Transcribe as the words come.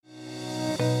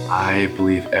I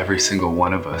believe every single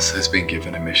one of us has been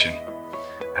given a mission.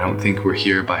 I don't think we're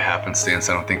here by happenstance.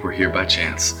 I don't think we're here by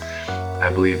chance.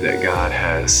 I believe that God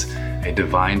has a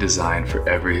divine design for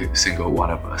every single one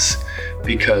of us,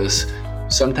 because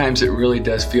sometimes it really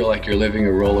does feel like you're living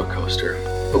a roller coaster,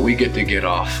 but we get to get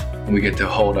off and we get to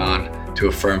hold on to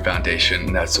a firm foundation,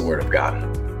 and that's the Word of God.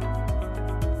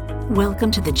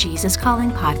 Welcome to the Jesus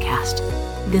Calling Podcast.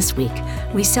 This week,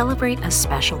 we celebrate a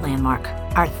special landmark,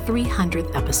 our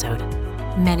 300th episode.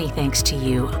 Many thanks to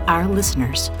you, our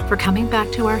listeners, for coming back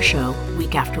to our show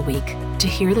week after week to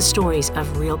hear the stories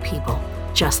of real people,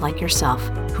 just like yourself,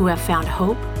 who have found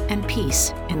hope and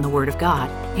peace in the Word of God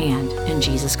and in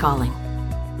Jesus Calling.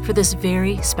 For this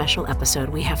very special episode,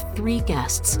 we have 3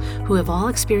 guests who have all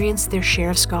experienced their share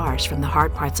of scars from the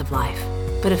hard parts of life,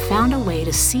 but have found a way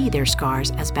to see their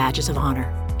scars as badges of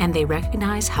honor. And they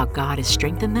recognize how God has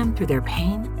strengthened them through their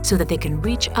pain so that they can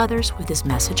reach others with His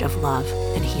message of love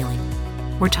and healing.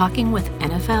 We're talking with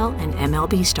NFL and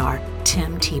MLB star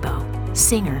Tim Tebow,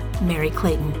 singer Mary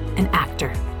Clayton, and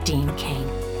actor Dean Cain.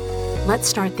 Let's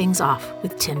start things off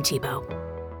with Tim Tebow.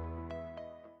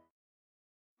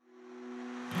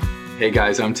 Hey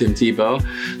guys, I'm Tim Tebow.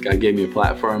 God gave me a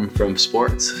platform from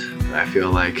sports. I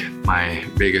feel like my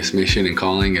biggest mission and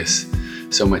calling is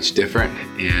so much different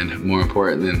and more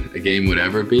important than a game would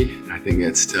ever be. I think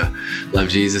it's to love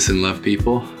Jesus and love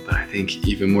people, but I think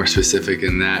even more specific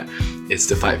than that, it's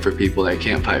to fight for people that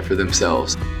can't fight for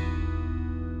themselves.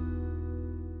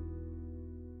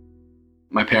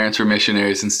 My parents were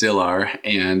missionaries and still are,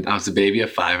 and I was a baby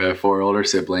of 5. I have 4 older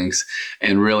siblings,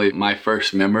 and really my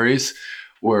first memories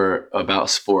were about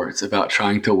sports, about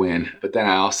trying to win. But then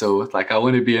I also was like, I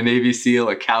want to be a Navy SEAL,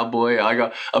 a cowboy, I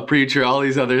got a preacher, all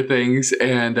these other things.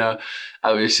 And I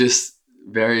was just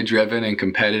very driven and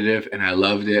competitive, and I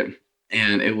loved it.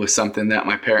 And it was something that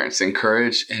my parents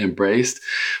encouraged and embraced,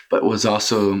 but was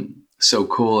also so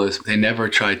cool is they never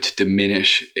tried to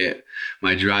diminish it.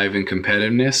 My drive and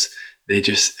competitiveness, they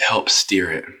just helped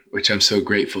steer it, which I'm so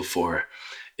grateful for,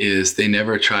 is they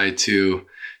never tried to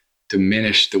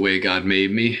diminish the way God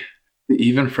made me.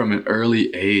 Even from an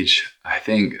early age, I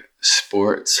think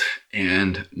sports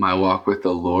and my walk with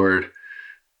the Lord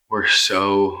were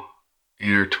so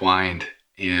intertwined.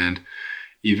 And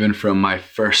even from my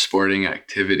first sporting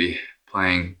activity,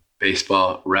 playing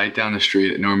baseball right down the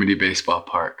street at Normandy Baseball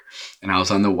Park, and I was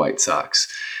on the White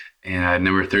Sox, and I had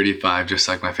number 35, just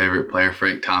like my favorite player,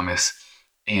 Frank Thomas.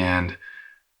 And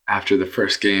after the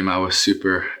first game, I was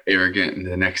super arrogant. And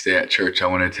the next day at church, I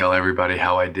wanted to tell everybody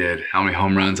how I did, how many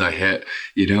home runs I hit,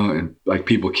 and like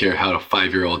people care how a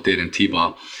 5-year-old did in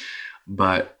T-ball.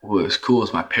 But what was cool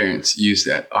is my parents used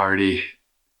that already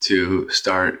to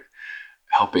start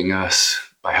helping us.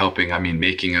 By helping, I mean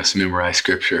making us memorize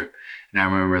scripture. And I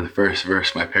remember the first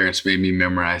verse my parents made me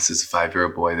memorize as a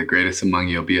 5-year-old boy: the greatest among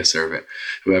you will be a servant.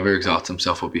 Whoever exalts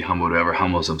himself will be humbled. Whoever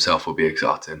humbles himself will be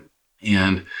exalted.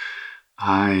 And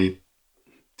I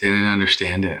didn't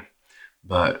understand it,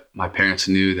 but my parents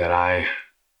knew that I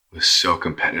was so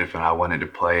competitive and I wanted to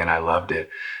play and I loved it.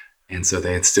 And so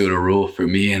they instilled a rule for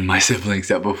me and my siblings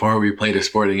that before we played a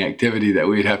sporting activity that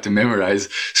we'd have to memorize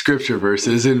scripture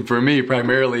verses, and for me,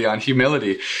 primarily on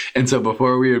humility. And so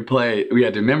before we would play, we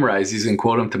had to memorize these and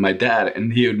quote them to my dad,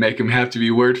 and he would make them have to be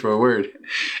word for word.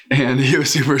 And he was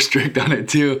super strict on it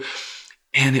too.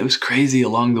 And it was crazy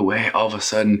along the way. All of a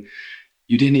sudden,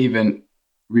 you didn't even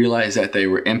realize that they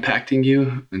were impacting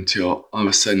you until all of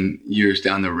a sudden years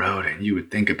down the road, and you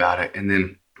would think about it. And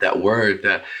then that word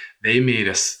that they made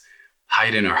us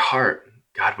hide in our heart,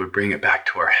 God would bring it back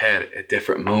to our head at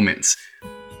different moments.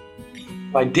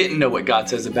 If I didn't know what God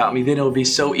says about me, then it would be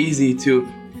so easy to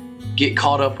get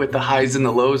caught up with the highs and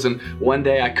the lows. And one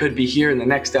day I could be here and the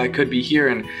next day I could be here.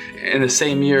 And in the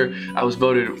same year, I was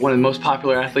voted one of the most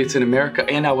popular athletes in America,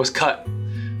 and I was cut.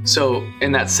 So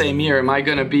in that same year, am I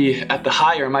going to be at the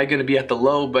high or am I going to be at the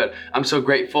low? But I'm so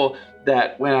grateful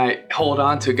that when I hold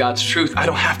on to God's truth, I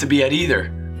don't have to be at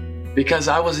either, because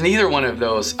I wasn't either one of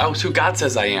those. I was who God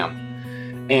says I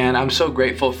am. And I'm so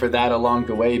grateful for that along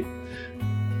the way.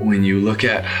 When you look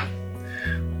at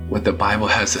what the Bible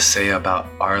has to say about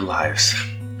our lives,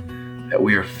 that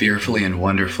we are fearfully and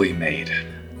wonderfully made.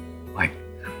 Like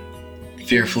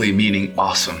fearfully meaning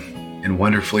awesome, and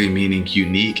wonderfully meaning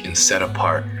unique and set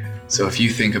apart. So if you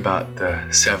think about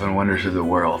the 7 wonders of the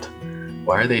world,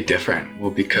 why are they different? Well,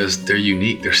 because they're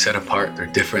unique, they're set apart, they're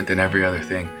different than every other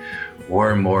thing.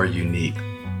 We're more unique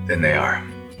than they are.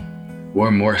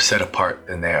 We're more set apart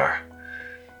than they are.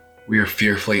 We are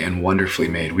fearfully and wonderfully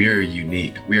made. We are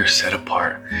unique, we are set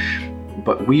apart.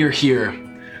 But we are here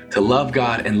to love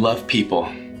God and love people.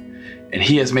 And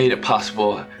He has made it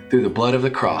possible through the blood of the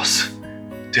cross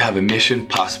to have a mission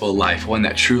possible life, one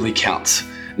that truly counts.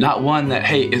 Not one that,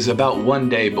 hey, is about one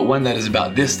day, but one that is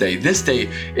about this day. This day,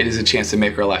 it is a chance to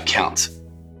make our life count.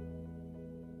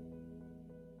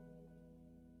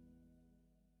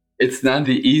 It's not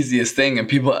the easiest thing. And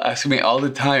people ask me all the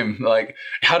time, like,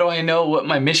 how do I know what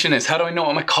my mission is? How do I know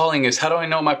what my calling is? How do I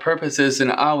know what my purpose is? And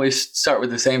I always start with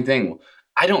the same thing.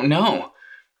 I don't know.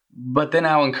 But then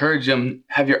I'll encourage them,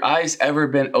 have your eyes ever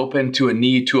been open to a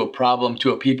need, to a problem,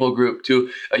 to a people group,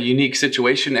 to a unique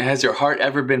situation? And has your heart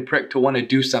ever been pricked to want to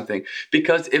do something?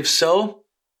 Because if so,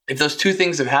 if those two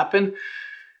things have happened,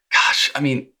 gosh,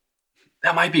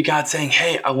 that might be God saying,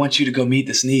 hey, I want you to go meet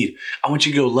this need. I want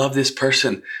you to go love this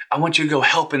person. I want you to go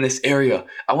help in this area.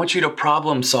 I want you to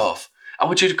problem solve. I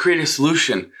want you to create a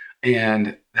solution.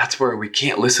 And that's where we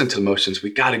can't listen to emotions. We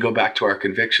got to go back to our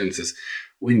convictions. Is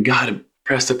when God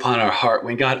pressed upon our heart,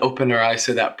 when God opened our eyes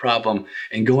to that problem,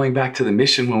 and going back to the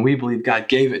mission when we believe God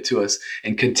gave it to us,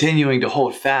 and continuing to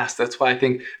hold fast. That's why I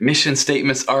think mission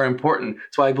statements are important.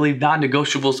 That's why I believe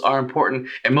non-negotiables are important.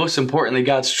 And most importantly,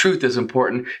 God's truth is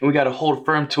important. And we got to hold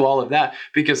firm to all of that,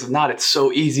 because if not, it's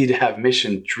so easy to have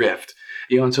mission drift.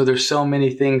 And so there's so many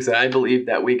things that I believe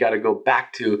that we got to go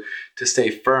back to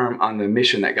stay firm on the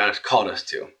mission that God has called us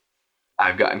to.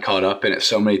 I've gotten caught up in it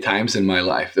so many times in my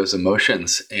life, those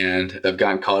emotions, and I've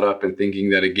gotten caught up in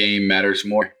thinking that a game matters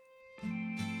more.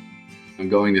 I'm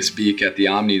going to speak at the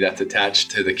Omni that's attached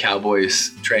to the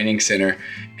Cowboys training center,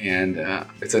 and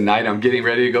it's a night I'm getting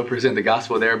ready to go present the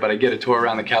gospel there, but I get a tour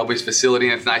around the Cowboys facility,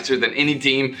 and it's nicer than any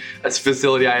team, that's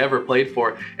facility I ever played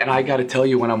for. And I got to tell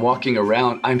you, when I'm walking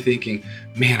around, I'm thinking,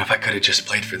 man, if I could have just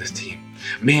played for this team.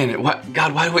 Man,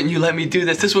 God, why wouldn't you let me do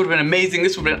this? This would have been amazing.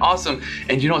 This would have been awesome.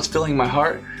 And you know what's filling my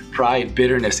heart? Pride,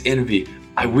 bitterness, envy.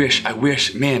 I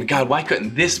wish, man, God, why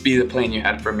couldn't this be the plan you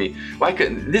had for me? Why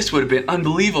couldn't, this would have been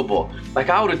unbelievable.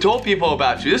 Like, I would have told people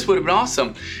about you. This would have been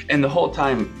awesome. And the whole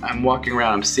time I'm walking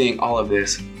around, I'm seeing all of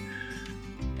this.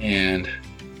 And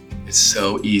it's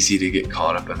so easy to get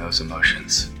caught up in those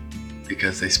emotions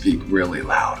because they speak really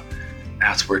loud.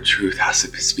 That's where truth has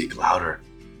to speak louder.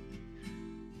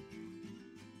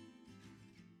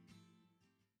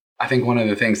 I think one of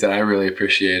the things that I really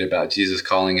appreciate about Jesus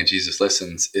Calling and Jesus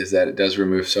Listens is that it does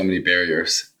remove so many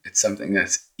barriers. It's something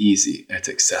that's easy, it's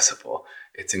accessible,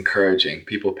 it's encouraging.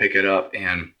 People pick it up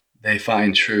and they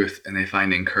find truth and they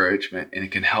find encouragement, and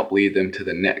it can help lead them to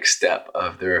the next step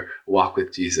of their walk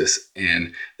with Jesus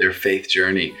and their faith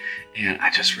journey. And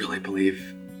I just really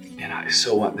believe, and I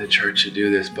so want the church to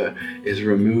do this, but is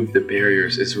remove the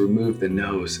barriers, is remove the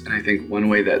no's. And I think one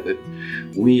way that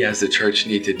we as the church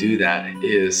need to do that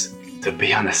is to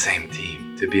be on the same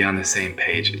team, to be on the same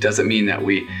page. It doesn't mean that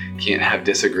we can't have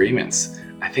disagreements.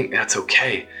 I think that's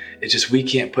okay. It's just we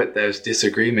can't put those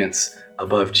disagreements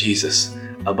above Jesus,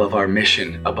 above our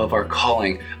mission, above our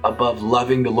calling, above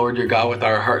loving the Lord your God with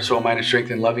our heart, soul, mind, and strength,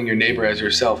 and loving your neighbor as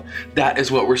yourself. That is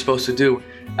what we're supposed to do.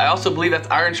 I also believe that's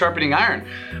iron sharpening iron.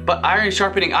 But iron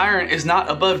sharpening iron is not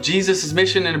above Jesus'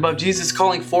 mission and above Jesus'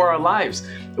 calling for our lives.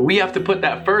 We have to put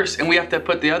that first, and we have to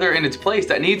put the other in its place.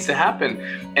 That needs to happen.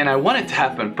 And I want it to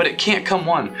happen, but it can't come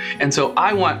one. And so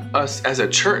I want us as a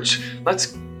church,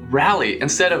 let's rally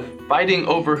instead of fighting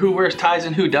over who wears ties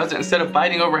and who doesn't, instead of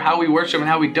fighting over how we worship and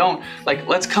how we don't. Like,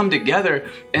 let's come together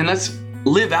and let's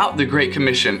live out the Great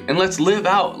Commission, and let's live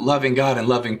out loving God and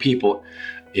loving people.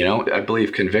 I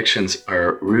believe convictions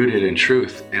are rooted in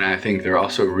truth, and I think they're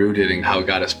also rooted in how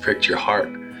God has pricked your heart,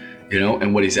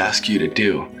 and what he's asked you to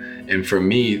do. And for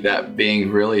me, that being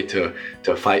really to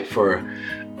fight for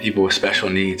people with special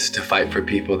needs, to fight for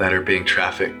people that are being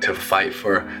trafficked, to fight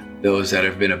for those that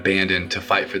have been abandoned, to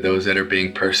fight for those that are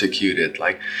being persecuted.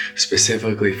 Like,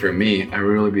 specifically for me, I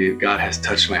really believe God has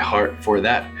touched my heart for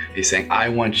that. He's saying, I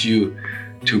want you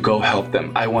to go help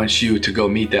them. I want you to go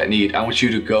meet that need. I want you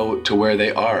to go to where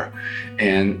they are.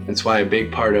 And that's why a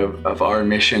big part of our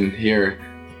mission here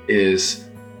is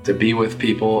to be with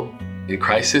people in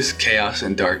crisis, chaos,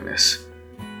 and darkness.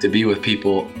 To be with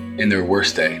people in their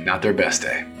worst day, not their best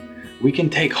day. We can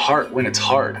take heart when it's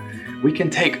hard. We can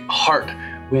take heart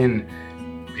when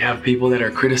we have people that are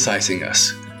criticizing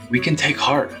us. We can take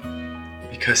heart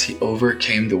because he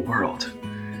overcame the world.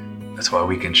 That's why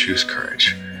we can choose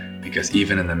courage. Because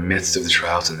even in the midst of the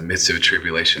trials, in the midst of the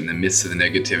tribulation, in the midst of the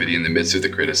negativity, in the midst of the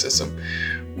criticism,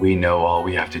 we know all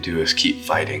we have to do is keep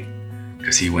fighting,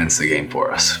 because he wins the game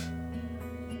for us.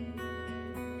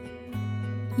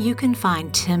 You can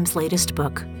find Tim's latest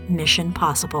book, Mission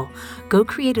Possible: Go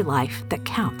Create a Life That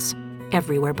Counts,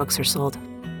 everywhere books are sold.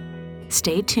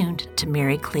 Stay tuned to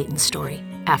Mary Clayton's story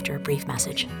after a brief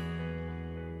message.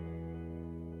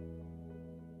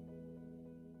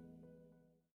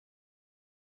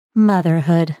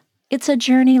 Motherhood. It's a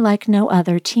journey like no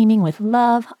other, teeming with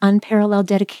love, unparalleled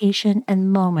dedication,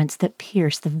 and moments that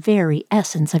pierce the very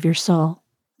essence of your soul.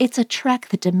 It's a trek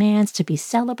that demands to be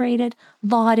celebrated,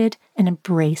 lauded, and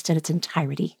embraced in its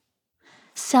entirety.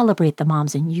 Celebrate the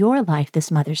moms in your life this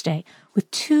Mother's Day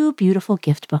with 2 beautiful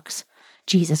gift books,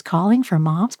 Jesus Calling for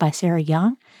Moms by Sarah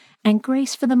Young and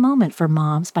Grace for the Moment for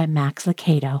Moms by Max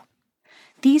Lucado.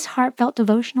 These heartfelt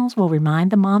devotionals will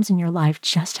remind the moms in your life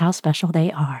just how special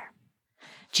they are.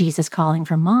 Jesus Calling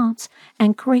for Moms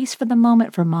and Grace for the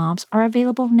Moment for Moms are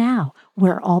available now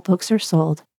where all books are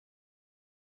sold.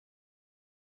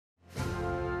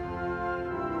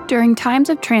 During times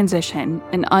of transition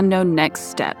and unknown next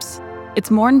steps, it's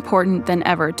more important than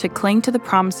ever to cling to the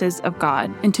promises of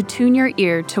God and to tune your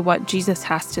ear to what Jesus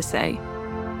has to say.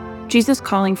 Jesus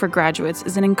Calling for Graduates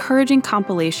is an encouraging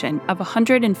compilation of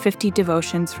 150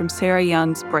 devotions from Sarah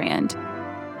Young's brand.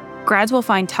 Grads will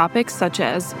find topics such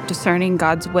as discerning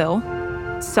God's will,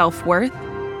 self-worth,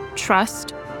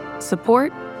 trust,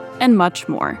 support, and much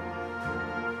more.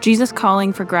 Jesus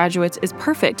Calling for Graduates is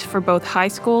perfect for both high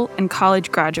school and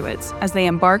college graduates as they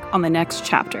embark on the next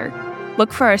chapter.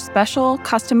 Look for a special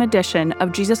custom edition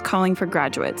of Jesus Calling for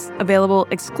Graduates, available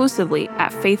exclusively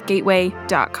at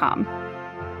faithgateway.com.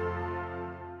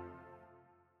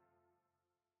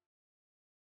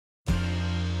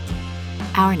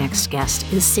 Our next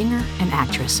guest is singer and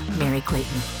actress Mary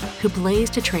Clayton, who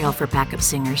blazed a trail for backup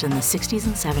singers in the 60s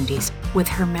and 70s with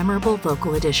her memorable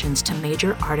vocal additions to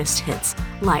major artist hits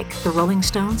like the Rolling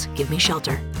Stones' Give Me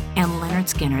Shelter and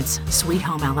Lynyrd Skynyrd's Sweet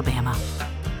Home Alabama.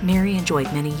 Mary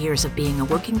enjoyed many years of being a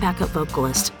working backup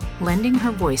vocalist, lending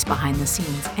her voice behind the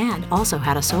scenes, and also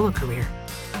had a solo career.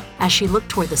 As she looked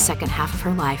toward the second half of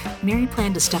her life, Mary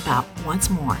planned to step out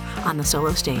once more on the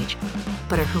solo stage,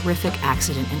 but a horrific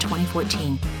accident in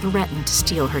 2014 threatened to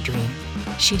steal her dream.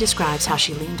 She describes how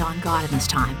she leaned on God in this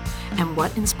time and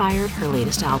what inspired her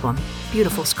latest album,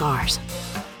 Beautiful Scars.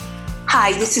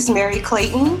 Hi, this is Mary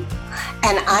Clayton,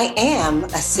 and I am a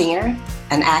singer,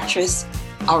 an actress,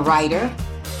 a writer,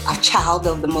 a child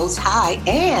of the Most High,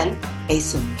 and a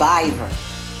survivor.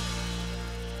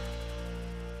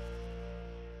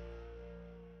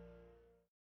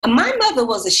 My mother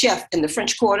was a chef in the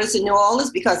French Quarters in New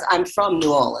Orleans because I'm from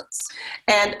New Orleans.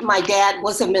 And my dad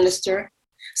was a minister.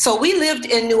 So we lived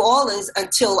in New Orleans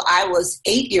until I was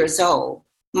 8 years old.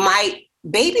 My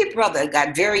baby brother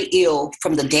got very ill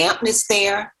from the dampness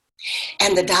there.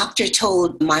 And the doctor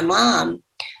told my mom,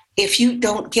 if you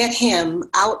don't get him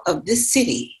out of this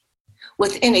city,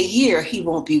 within a year, he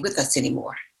won't be with us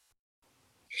anymore.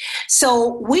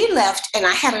 So we left, and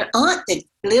I had an aunt that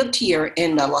lived here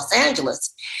in Los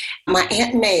Angeles. My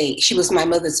Aunt May, she was my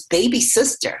mother's baby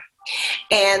sister.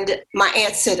 And my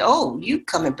aunt said, oh, you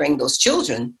come and bring those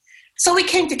children. So we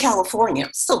came to California.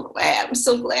 I'm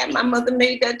so glad my mother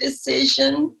made that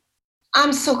decision.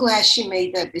 I'm so glad she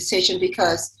made that decision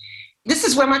because this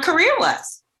is where my career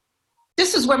was.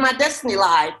 This is where my destiny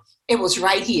lied. It was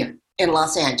right here in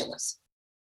Los Angeles.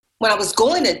 When I was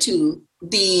going into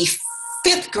the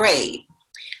 5th grade,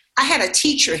 I had a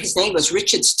teacher, his name was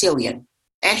Richard Stillion,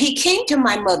 and he came to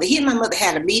my mother. He and my mother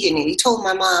had a meeting, and he told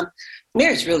my mom,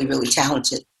 Mary's really, really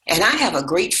talented. And I have a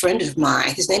great friend of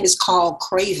mine. His name is Carl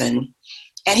Craven,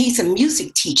 and he's a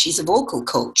music teacher. He's a vocal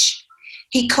coach.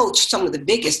 He coached some of the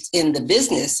biggest in the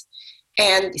business,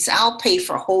 and he said, I'll pay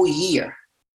for a whole year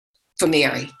for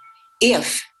Mary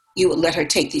if you would let her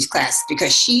take these classes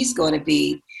because she's going to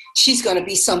be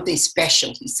something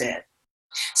special, he said.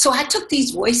 So I took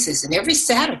these voices, and every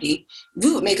Saturday,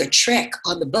 we would make a trek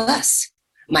on the bus.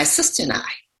 My sister and I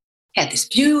had this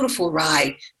beautiful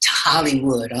ride to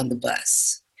Hollywood on the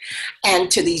bus and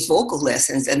to these vocal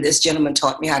lessons. And this gentleman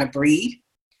taught me how to breathe,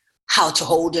 how to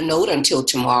hold a note until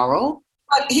tomorrow.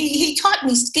 But he taught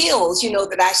me skills,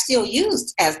 that I still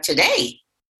use as today,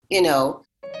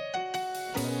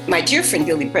 My dear friend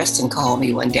Billy Preston called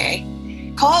me one day.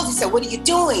 He said, what are you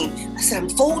doing? I said, I'm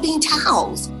folding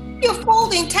towels. You're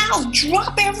folding towels.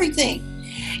 Drop everything.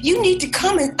 You need to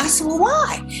come and, I said, well,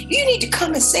 why? You need to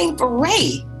come and sing for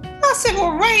Ray. I said,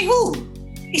 well, Ray who?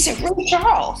 He said, Ray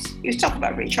Charles. He was talking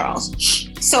about Ray Charles.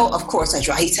 So, of course, I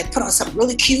tried. He said, put on something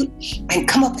really cute and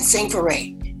come up and sing for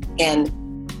Ray. And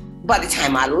by the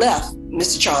time I left,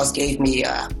 Mr. Charles gave me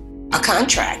a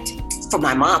contract for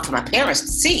my mom, for my parents to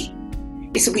see.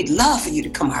 He said, we'd love for you to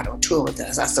come out on tour with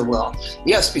us. I said, well,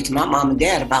 you have to speak to my mom and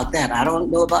dad about that. I don't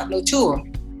know about no tour.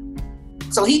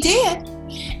 So he did.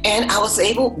 And I was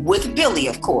able, with Billy,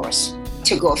 of course,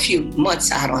 to go a few months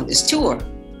out on this tour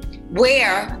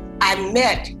where I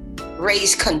met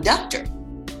Ray's conductor,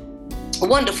 a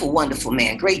wonderful, wonderful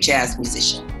man, great jazz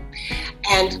musician,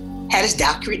 and had his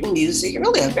doctorate in music,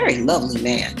 really a very lovely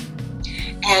man.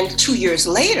 And 2 years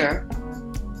later,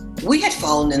 we had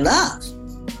fallen in love.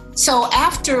 So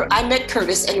after I met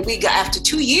Curtis, and after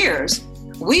 2 years,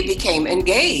 we became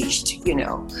engaged,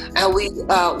 and we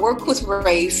worked with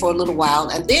Ray for a little while.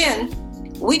 And then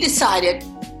we decided,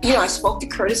 I spoke to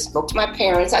Curtis, spoke to my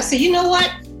parents. I said, you know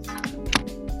what?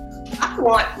 I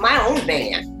want my own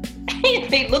band.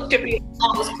 They looked at me and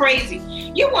thought I was crazy.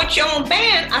 You want your own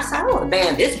band? I said, I don't want a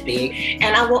band this big.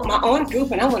 And I want my own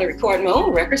group, and I want to record my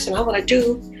own records, and I want to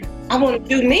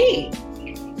do me.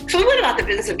 So we went about the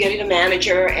business of getting a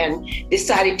manager and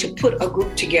decided to put a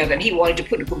group together. And he wanted to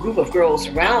put a group of girls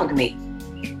around me,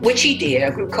 which he did,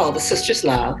 a group called the Sisters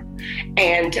Love.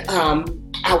 And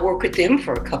I worked with them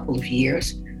for a couple of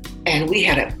years. And we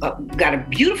had got a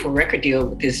beautiful record deal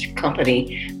with this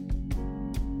company.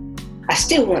 I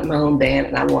still want my own band,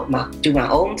 and I want do my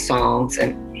own songs.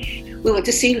 And we went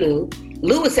to see Lou.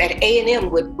 Lou was at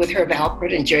A&M with Herb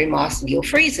Alpert and Jerry Moss and Gil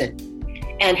Friesen.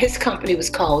 And his company was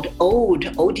called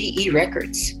ODE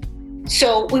Records.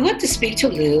 So we went to speak to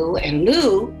Lou, and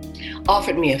Lou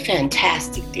offered me a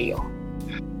fantastic deal.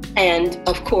 And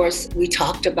of course, we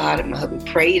talked about it.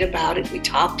 We prayed about it. We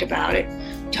talked about it.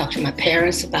 We talked to my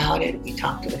parents about it. We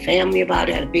talked to the family about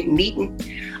it. Had a big meeting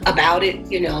about it,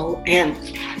 And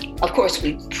of course,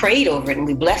 we prayed over it and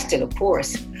we blessed it, of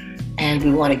course. And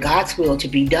we wanted God's will to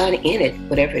be done in it,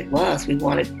 whatever it was. We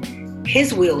wanted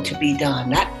His will to be done,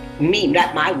 not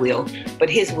my will, but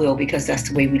His will, because that's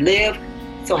the way we live.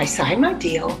 So I signed my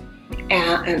deal,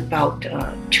 and about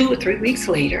 2 or 3 weeks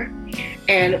later,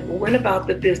 and went about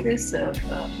the business of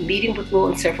meeting with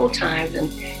Lou several times,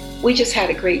 and we just had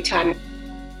a great time.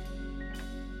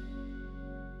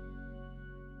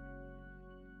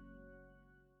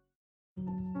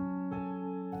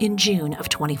 In June of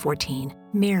 2014,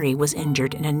 Mary was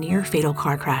injured in a near-fatal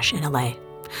car crash in LA,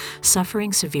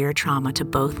 suffering severe trauma to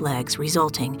both legs,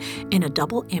 resulting in a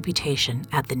double amputation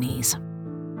at the knees.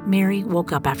 Mary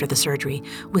woke up after the surgery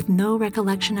with no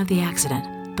recollection of the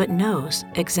accident, but knows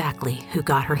exactly who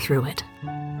got her through it.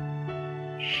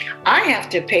 I have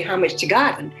to pay homage to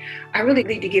God, and I really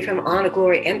need to give Him honor,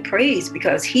 glory, and praise,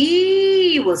 because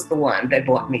He was the one that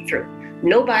brought me through.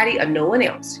 Nobody or no one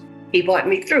else. He brought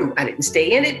me through. I didn't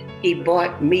stay in it. He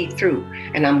brought me through.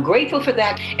 And I'm grateful for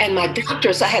that. And my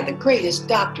doctors, I had the greatest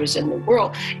doctors in the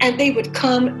world. And they would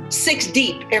come 6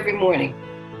 deep every morning.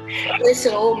 They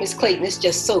said, oh, Miss Clayton, it's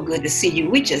just so good to see you.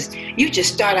 You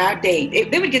just start our day.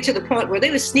 They would get to the point where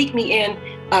they would sneak me in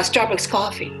Starbucks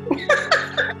coffee.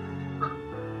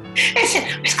 They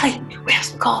said, Miss Clayton, we have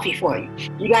some coffee for you.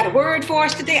 You got a word for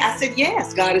us today? I said,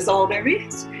 yes, God is all there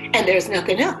is. And there's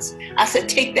nothing else. I said,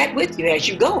 take that with you as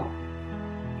you go.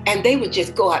 And they would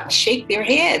just go out and shake their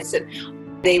heads.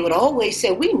 And they would always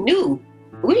say, we knew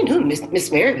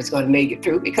Miss Mary was going to make it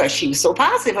through, because she was so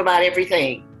positive about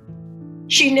everything.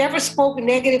 She never spoke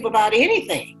negative about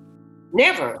anything.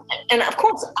 Never. And of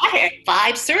course, I had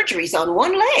 5 surgeries on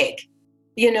one leg,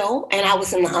 and I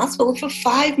was in the hospital for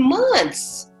 5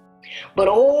 months. But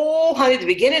honey, the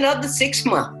beginning of the 6th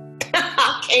month,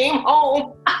 I came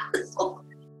home. I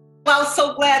was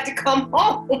so glad to come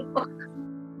home.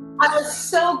 I was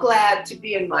so glad to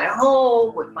be in my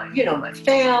home with my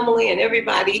family, and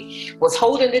everybody was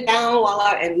holding it down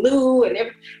and Lou, and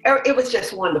it was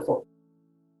just wonderful.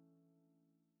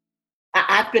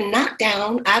 I've been knocked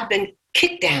down, I've been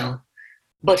kicked down,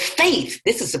 but faith,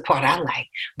 this is the part I like,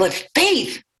 but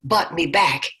faith brought me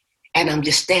back, and I'm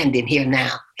just standing here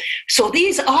now. So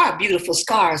these are beautiful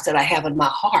scars that I have in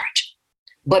my heart,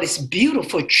 but it's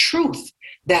beautiful truth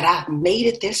that I've made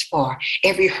it this far.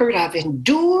 Every hurt I've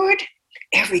endured,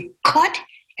 every cut,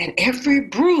 and every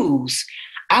bruise,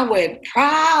 I went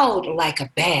proud like a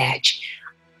badge.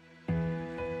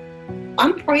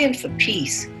 I'm praying for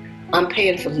peace. I'm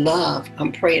praying for love.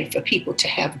 I'm praying for people to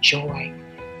have joy.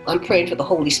 I'm praying for the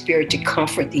Holy Spirit to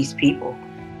comfort these people,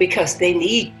 because they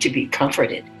need to be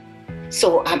comforted.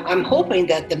 So I'm hoping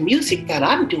that the music that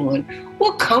I'm doing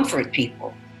will comfort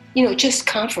people. Just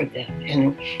comfort them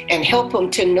and help them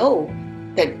to know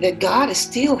that God is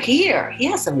still here. He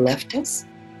hasn't left us.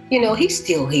 He's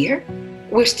still here.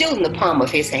 We're still in the palm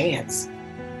of His hands.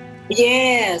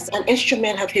 Yes, an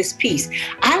instrument of His peace.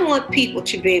 I want people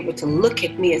to be able to look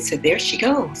at me and say, there she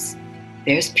goes.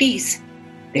 There's peace.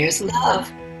 There's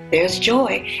love. There's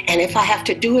joy. And if I have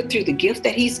to do it through the gift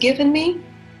that He's given me,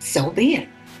 so be it.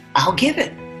 I'll give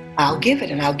it. I'll give it,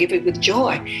 and I'll give it with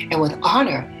joy and with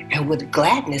honor and with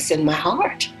gladness in my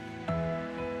heart.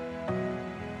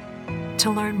 To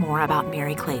learn more about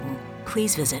Mary Clayton,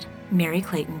 please visit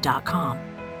maryclayton.com,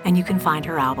 and you can find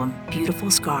her album, Beautiful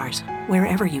Scars,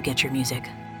 wherever you get your music.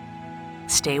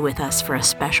 Stay with us for a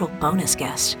special bonus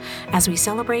guest as we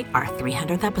celebrate our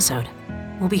 300th episode.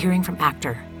 We'll be hearing from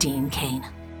actor Dean Cain.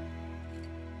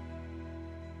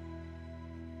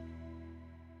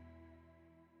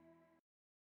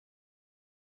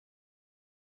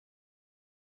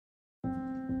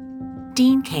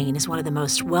 Dean Cain is one of the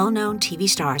most well-known TV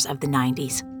stars of the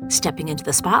 90s, stepping into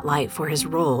the spotlight for his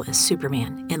role as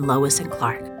Superman in Lois and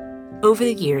Clark. Over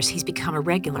the years, he's become a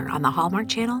regular on the Hallmark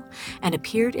Channel and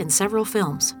appeared in several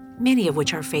films, many of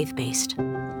which are faith-based.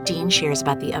 Dean shares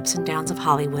about the ups and downs of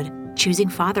Hollywood, choosing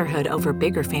fatherhood over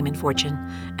bigger fame and fortune,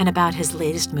 and about his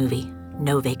latest movie,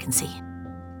 No Vacancy.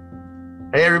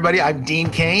 Hey everybody, I'm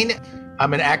Dean Cain.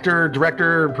 I'm an actor,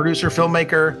 director, producer,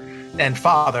 filmmaker, and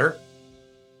father.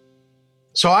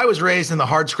 So I was raised in the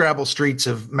hardscrabble streets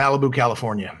of Malibu,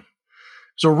 California.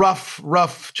 So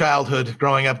rough childhood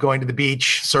growing up, going to the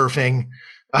beach, surfing,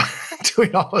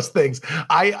 doing all those things.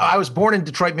 I was born in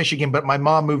Detroit, Michigan, but my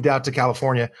mom moved out to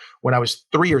California when I was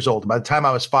 3 years old. By the time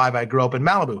I was 5, I grew up in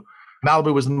Malibu.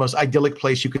 Malibu was the most idyllic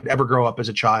place you could ever grow up as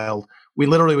a child. We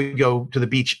literally would go to the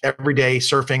beach every day,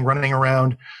 surfing, running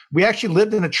around. We actually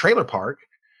lived in a trailer park,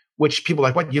 which people are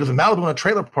like, what, you live in Malibu in a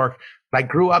trailer park? I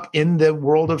grew up in the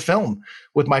world of film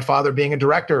with my father being a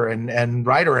director and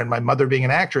writer and my mother being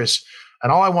an actress.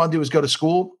 And all I wanted to do was go to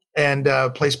school and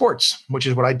play sports, which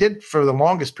is what I did for the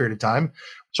longest period of time.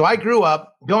 So I grew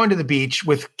up going to the beach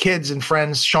with kids and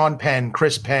friends, Sean Penn,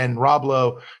 Chris Penn, Rob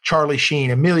Lowe, Charlie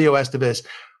Sheen, Emilio Estevez.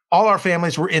 All our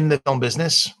families were in the film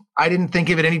business. I didn't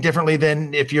think of it any differently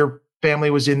than if your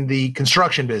family was in the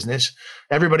construction business.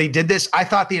 Everybody did this. I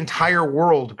thought the entire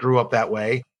world grew up that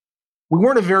way. We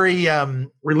weren't a very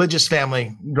religious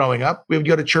family growing up. We would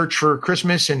go to church for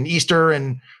Christmas and Easter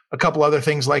and a couple other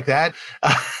things like that.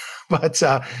 But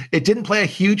it didn't play a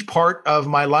huge part of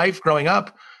my life growing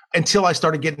up until I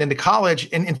started getting into college.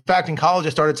 And in fact, in college,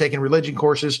 I started taking religion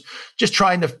courses, just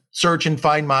trying to search and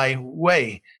find my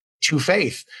way to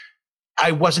faith.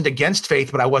 I wasn't against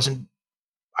faith, but I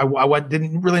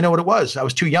didn't really know what it was. I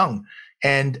was too young.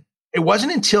 And it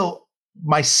wasn't until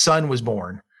my son was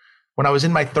born, when I was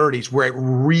in my 30s, where it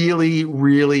really,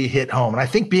 really hit home. And I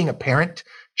think being a parent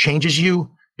changes you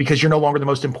because you're no longer the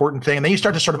most important thing. And then you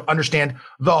start to sort of understand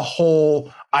the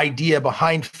whole idea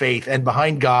behind faith and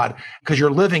behind God because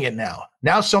you're living it now.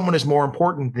 Now someone is more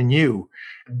important than you.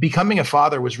 Becoming a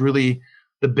father was really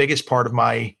the biggest part of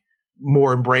my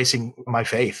more embracing my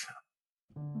faith.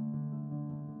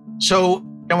 So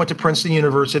I went to Princeton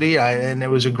University, and it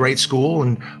was a great school.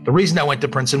 And the reason I went to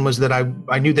Princeton was that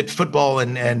I knew that football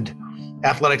and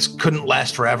athletics couldn't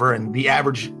last forever. And the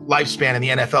average lifespan in the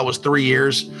NFL was 3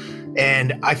 years.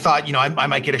 And I thought, I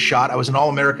might get a shot. I was an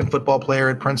All-American football player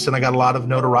at Princeton. I got a lot of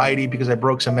notoriety because I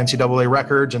broke some NCAA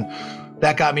records. And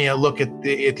that got me a look at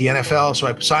the NFL. So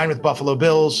I signed with Buffalo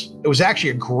Bills. It was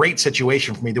actually a great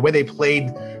situation for me. The way they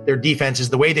played their defenses,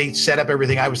 the way they set up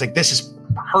everything, I was like, this is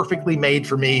perfectly made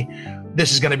for me.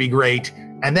 This is going to be great.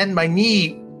 And then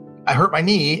I hurt my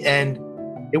knee and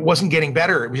it wasn't getting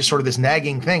better. It was just sort of this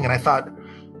nagging thing. And I thought,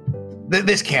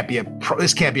 this can't be a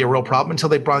real problem until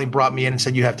they probably brought me in and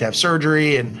said, you have to have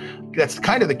surgery. And that's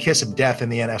kind of the kiss of death in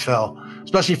the NFL,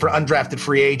 especially for undrafted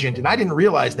free agent. And I didn't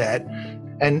realize that.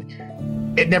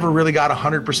 And it never really got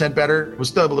 100% better. I was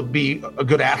still able to be a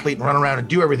good athlete and run around and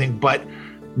do everything, but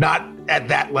not at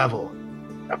that level.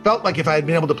 I felt like if I had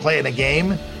been able to play in a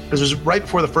game, because it was right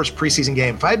before the first preseason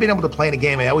game, if I had been able to play in a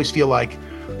game, I always feel like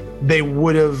they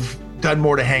would have done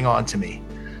more to hang on to me.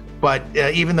 But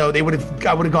even though I would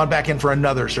have gone back in for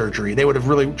another surgery. They would have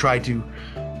really tried to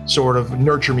sort of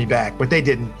nurture me back, but they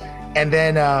didn't. And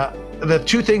then the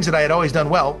two things that I had always done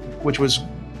well, which was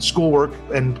schoolwork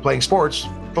and playing sports,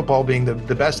 football being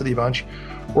the best of the bunch,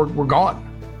 were gone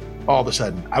all of a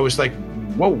sudden. I was like,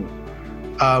 whoa.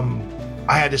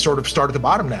 I had to sort of start at the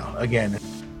bottom now again.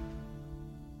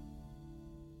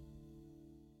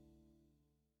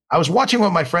 I was watching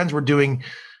what my friends were doing.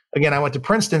 Again, I went to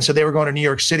Princeton, so they were going to New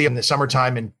York City in the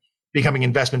summertime and becoming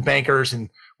investment bankers and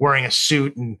wearing a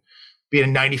suit and being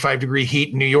in 95-degree heat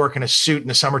in New York in a suit in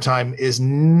the summertime is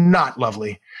not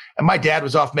lovely. And my dad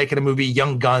was off making a movie,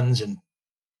 Young Guns, and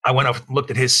I went up and looked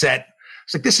at his set.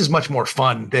 It's like, this is much more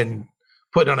fun than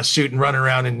putting on a suit and running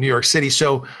around in New York City.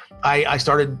 So I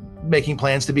started making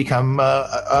plans to become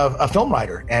a film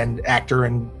writer and actor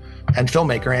and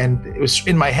filmmaker. And it was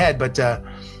in my head, but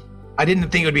I didn't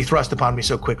think it would be thrust upon me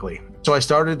so quickly. So I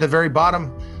started at the very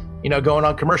bottom, going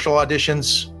on commercial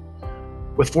auditions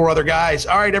with 4 other guys.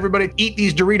 All right, everybody, eat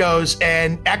these Doritos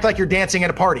and act like you're dancing at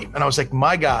a party. And I was like,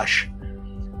 my gosh,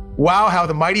 wow, how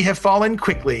the mighty have fallen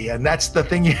quickly. And that's the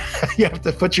thing, you have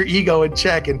to put your ego in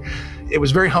check. And it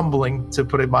was very humbling, to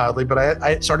put it mildly, but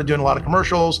I started doing a lot of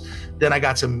commercials. Then I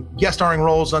got some guest starring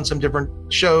roles on some different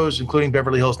shows, including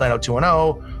Beverly Hills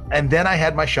 90210. And then I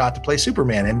had my shot to play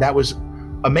Superman, and that was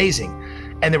amazing.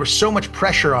 And there was so much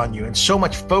pressure on you and so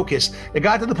much focus. It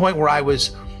got to the point where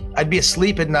I'd be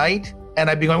asleep at night and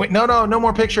I'd be going, wait, no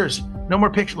more pictures. No more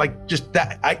pictures. Like, just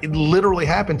that, it literally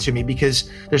happened to me, because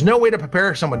there's no way to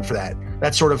prepare someone for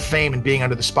that sort of fame and being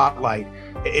under the spotlight.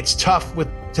 It's tough with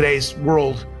today's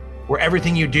world where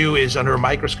everything you do is under a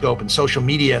microscope, and social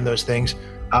media and those things.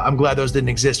 I'm glad those didn't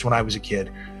exist when I was a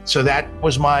kid. So that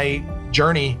was my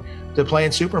journey to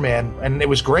playing Superman. And it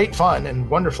was great fun and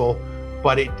wonderful,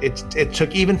 but it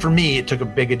took, even for me, it took a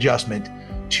big adjustment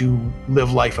to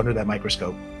live life under that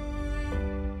microscope.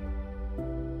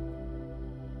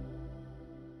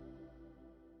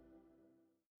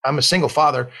 I'm a single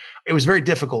father. It was a very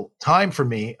difficult time for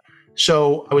me.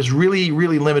 So I was really,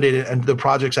 really limited in the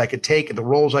projects I could take and the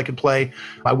roles I could play.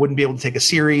 I wouldn't be able to take a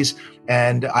series,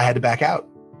 and I had to back out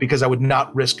because I would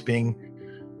not risk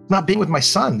not being with my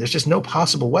son. There's just no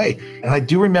possible way. And I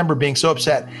do remember being so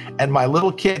upset, and my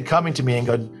little kid coming to me and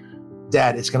going,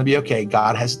 Dad, it's going to be okay.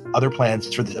 God has other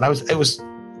plans for this. And it was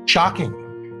shocking,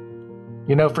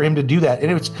 for him to do that.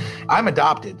 And I'm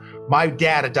adopted. My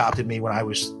dad adopted me when I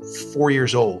was 4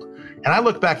 years old. And I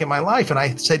look back at my life and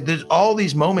I said, there's all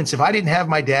these moments. If I didn't have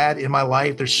my dad in my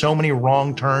life, there's so many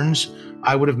wrong turns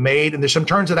I would have made. And there's some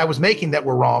turns that I was making that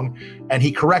were wrong. And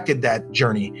he corrected that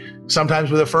journey, sometimes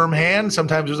with a firm hand,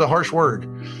 sometimes with a harsh word.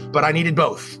 But I needed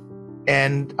both.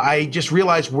 And I just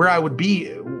realized where I would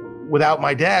be without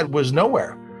my dad was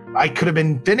nowhere. I could have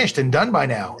been finished and done by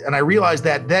now. And I realized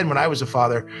that then, when I was a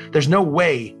father, there's no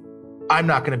way I'm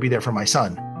not going to be there for my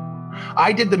son.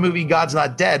 I did the movie God's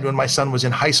Not Dead when my son was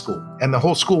in high school, and the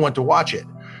whole school went to watch it.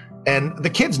 And the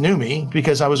kids knew me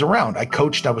because I was around. I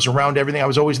coached, I was around everything. I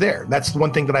was always there. That's the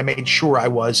one thing that I made sure I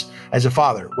was as a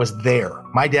father, was there.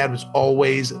 My dad was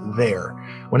always there.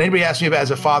 When anybody asked me about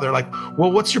as a father, like,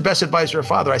 well, what's your best advice for a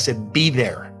father? I said, be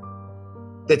there.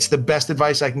 That's the best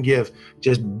advice I can give.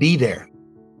 Just be there.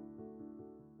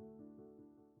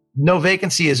 No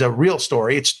Vacancy is a real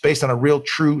story. It's based on a real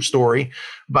true story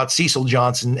about Cecil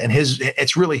Johnson and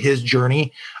it's really his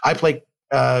journey. I play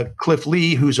Cliff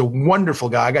Lee, who's a wonderful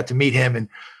guy. I got to meet him, and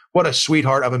what a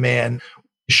sweetheart of a man.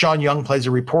 Sean Young plays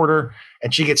a reporter,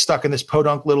 and she gets stuck in this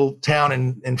podunk little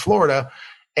town in Florida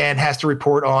and has to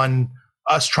report on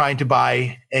us trying to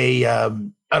buy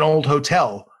an old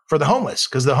hotel for the homeless,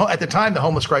 because at the time, the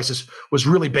homeless crisis was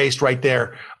really based right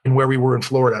there in where we were in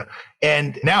Florida.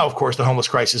 And now, of course, the homeless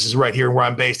crisis is right here where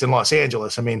I'm based in Los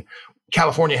Angeles. I mean,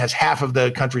 California has half of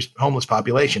the country's homeless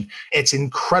population. It's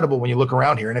incredible when you look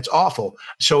around here, and it's awful.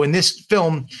 So in this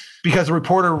film, because the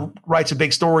reporter writes a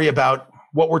big story about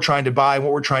what we're trying to buy,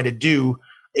 what we're trying to do,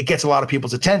 it gets a lot of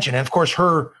people's attention. And of course,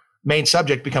 her main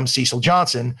subject becomes Cecil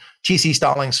Johnson. T.C.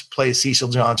 Stallings plays Cecil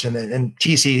Johnson, and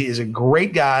T.C. is a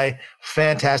great guy,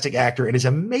 fantastic actor, and is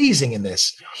amazing in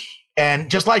this.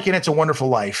 And just like in It's a Wonderful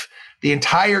Life, the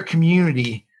entire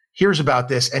community hears about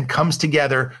this and comes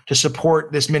together to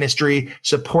support this ministry,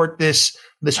 support this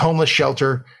homeless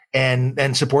shelter,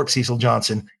 and support Cecil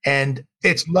Johnson. And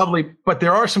it's lovely, but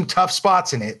there are some tough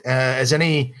spots in it. As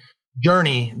any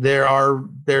journey,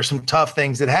 there's some tough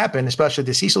things that happen, especially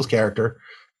to Cecil's character,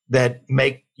 that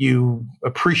make you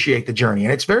appreciate the journey.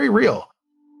 And it's very real.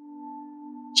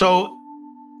 So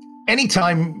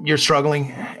anytime you're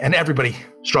struggling, and everybody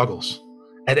struggles,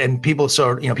 and people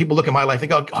people look at my life and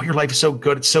go, oh, your life is so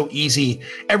good. It's so easy.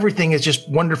 Everything is just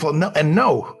wonderful.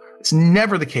 No, it's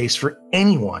never the case for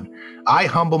anyone. I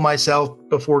humble myself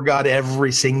before God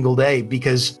every single day,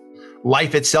 because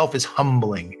life itself is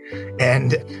humbling.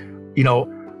 And,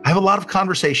 I have a lot of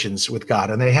conversations with God,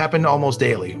 and they happen almost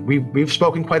daily. We've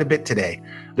spoken quite a bit today.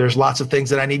 There's lots of things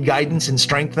that I need guidance and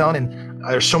strength on, and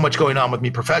there's so much going on with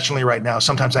me professionally right now.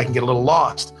 Sometimes I can get a little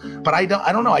lost, but I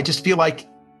don't know. I just feel like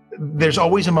there's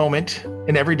always a moment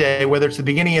in every day, whether it's the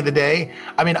beginning of the day.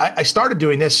 I mean, I started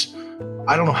doing this,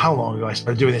 I don't know how long ago I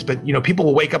started doing this, but people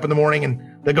will wake up in the morning and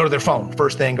they'll go to their phone.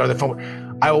 First thing, go to their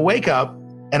phone. I will wake up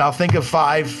and I'll think of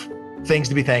 5 things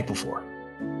to be thankful for.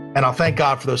 And I'll thank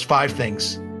God for those 5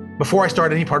 things before I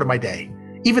start any part of my day.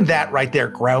 Even that right there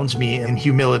grounds me in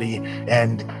humility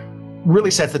and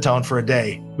really sets the tone for a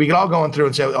day. We can all go on through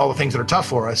and say all the things that are tough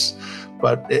for us,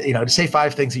 but to say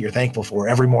 5 things that you're thankful for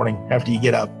every morning after you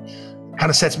get up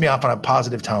kind of sets me off on a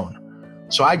positive tone.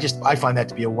 So I find that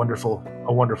to be a wonderful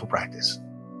practice.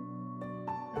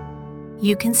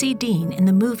 You can see Dean in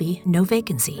the movie No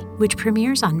Vacancy, which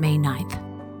premieres on May 9th.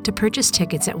 To purchase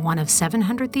tickets at one of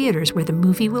 700 theaters where the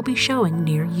movie will be showing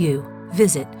near you,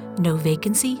 visit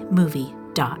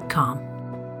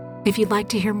novacancymovie.com. If you'd like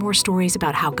to hear more stories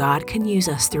about how God can use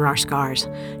us through our scars,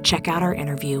 check out our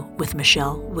interview with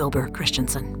Michelle Wilbur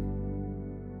Christensen.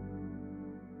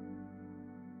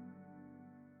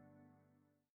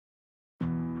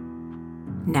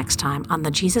 Next time on the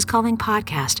Jesus Calling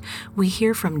podcast, we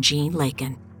hear from Jean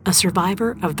Lakin, a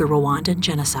survivor of the Rwandan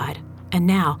genocide, and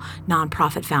now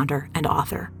nonprofit founder and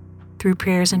author. Through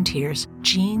prayers and tears,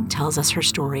 Jean tells us her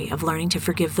story of learning to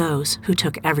forgive those who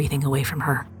took everything away from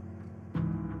her.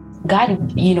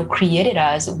 God, created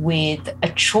us with a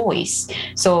choice.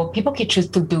 So people can choose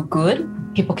to do good.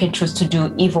 People can choose to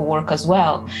do evil work as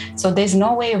well. So there's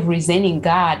no way of resenting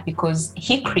God because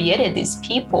he created these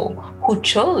people who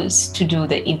chose to do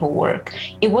the evil work.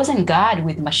 It wasn't God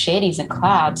with machetes and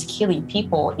clubs killing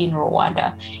people in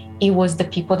Rwanda. It was the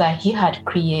people that he had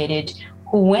created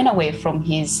who went away from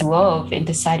his love and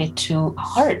decided to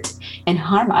hurt and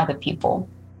harm other people.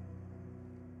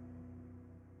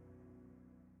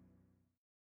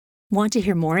 Want to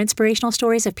hear more inspirational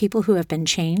stories of people who have been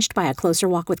changed by a closer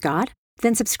walk with God?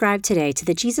 Then subscribe today to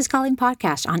the Jesus Calling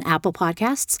podcast on Apple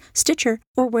Podcasts, Stitcher,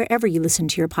 or wherever you listen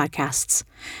to your podcasts.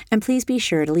 And please be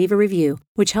sure to leave a review,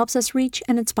 which helps us reach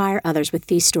and inspire others with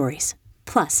these stories.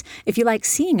 Plus, if you like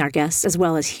seeing our guests as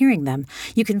well as hearing them,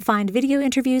 you can find video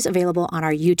interviews available on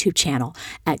our YouTube channel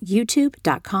at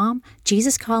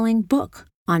youtube.com/JesusCallingBook,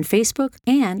 on Facebook,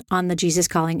 and on the Jesus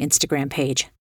Calling Instagram page.